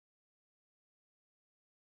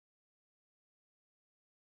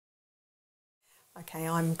Okay,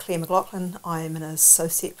 I'm Claire McLachlan. I'm an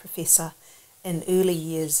Associate Professor in Early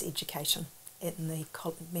Years Education in the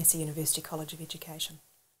Massey University College of Education.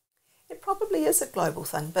 It probably is a global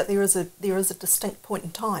thing, but there is a distinct point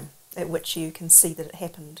in time at which you can see that it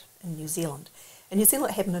happened in New Zealand. In New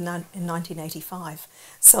Zealand it happened in 1985,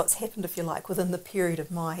 so it's happened, if you like, within the period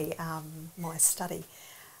of my study.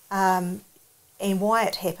 And why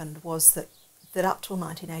it happened was that up till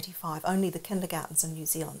 1985 only the kindergartens in New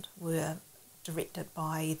Zealand were directed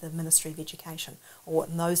by the Ministry of Education, or what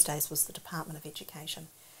in those days was the Department of Education.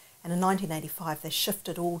 And in 1985 they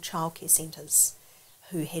shifted all childcare centres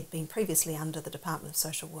who had been previously under the Department of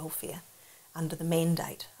Social Welfare, under the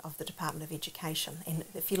mandate of the Department of Education. And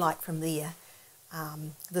if you like, from there,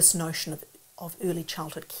 this notion of early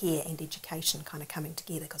childhood care and education kind of coming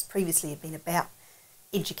together, because previously it had been about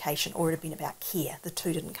education or it had been about care. The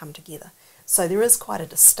two didn't come together. So there is quite a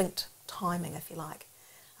distinct timing, if you like,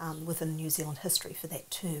 within New Zealand history for that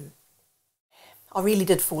term. I really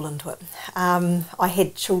did fall into it. I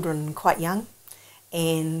had children quite young,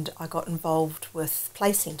 and I got involved with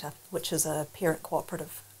Play Centre, which is a parent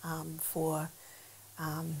cooperative for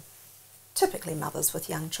typically mothers with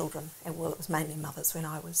young children, and well, it was mainly mothers when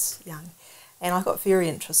I was young. And I got very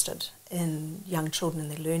interested in young children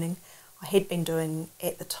and their learning. I had been doing,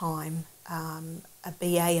 at the time, a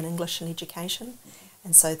BA in English and Education,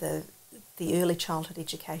 and so the early childhood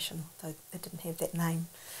education, though it didn't have that name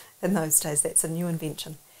in those days, that's a new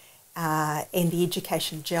invention, and the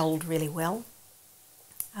education gelled really well.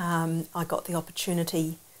 I got the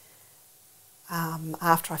opportunity,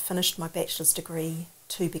 after I finished my bachelor's degree,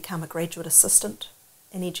 to become a graduate assistant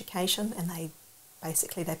in education, and they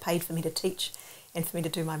paid for me to teach and for me to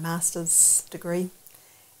do my master's degree.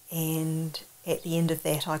 And at the end of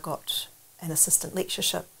that I got an assistant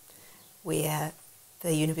lectureship where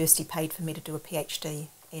the university paid for me to do a PhD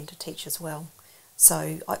and to teach as well.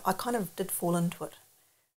 So I kind of did fall into it.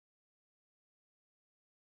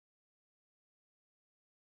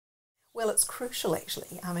 Well, it's crucial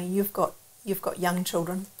actually. I mean, you've got young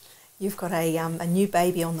children, you've got a new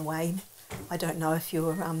baby on the way. I don't know if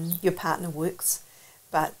your partner works,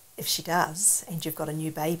 but if she does and you've got a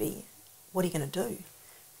new baby, what are you going to do?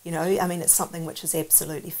 You know, I mean, it's something which is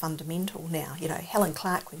absolutely fundamental now. You know, Helen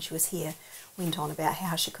Clark, when she was here, went on about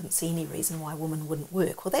how she couldn't see any reason why women wouldn't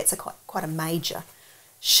work. Well, that's quite a major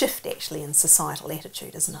shift actually in societal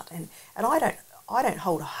attitude, isn't it? And I don't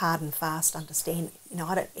hold a hard and fast understanding. You know,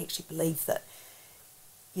 I don't actually believe that,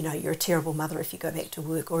 you know, you're a terrible mother if you go back to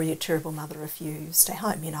work, or you're a terrible mother if you stay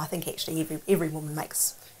home. You know, I think actually every woman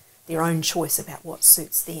makes their own choice about what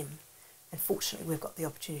suits them. And fortunately, we've got the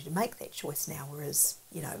opportunity to make that choice now, whereas,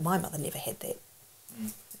 you know, my mother never had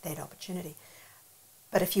that opportunity.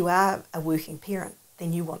 But if you are a working parent,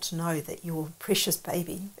 then you want to know that your precious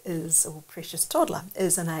baby or precious toddler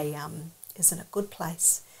is in a good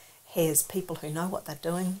place, has people who know what they're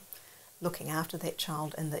doing, looking after that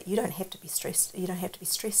child, and that you don't have to be stressed. You don't have to be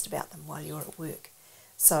stressed about them while you're at work.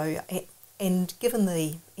 So, and given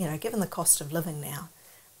the cost of living now,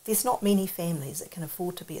 there's not many families that can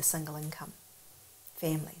afford to be a single income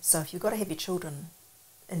family. So if you've got to have your children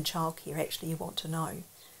in childcare, actually you want to know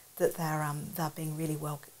that they're being really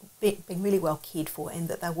well cared for, and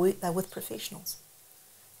that they're with professionals.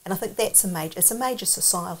 And I think that's a major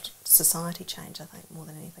society change, I think, more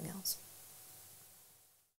than anything else.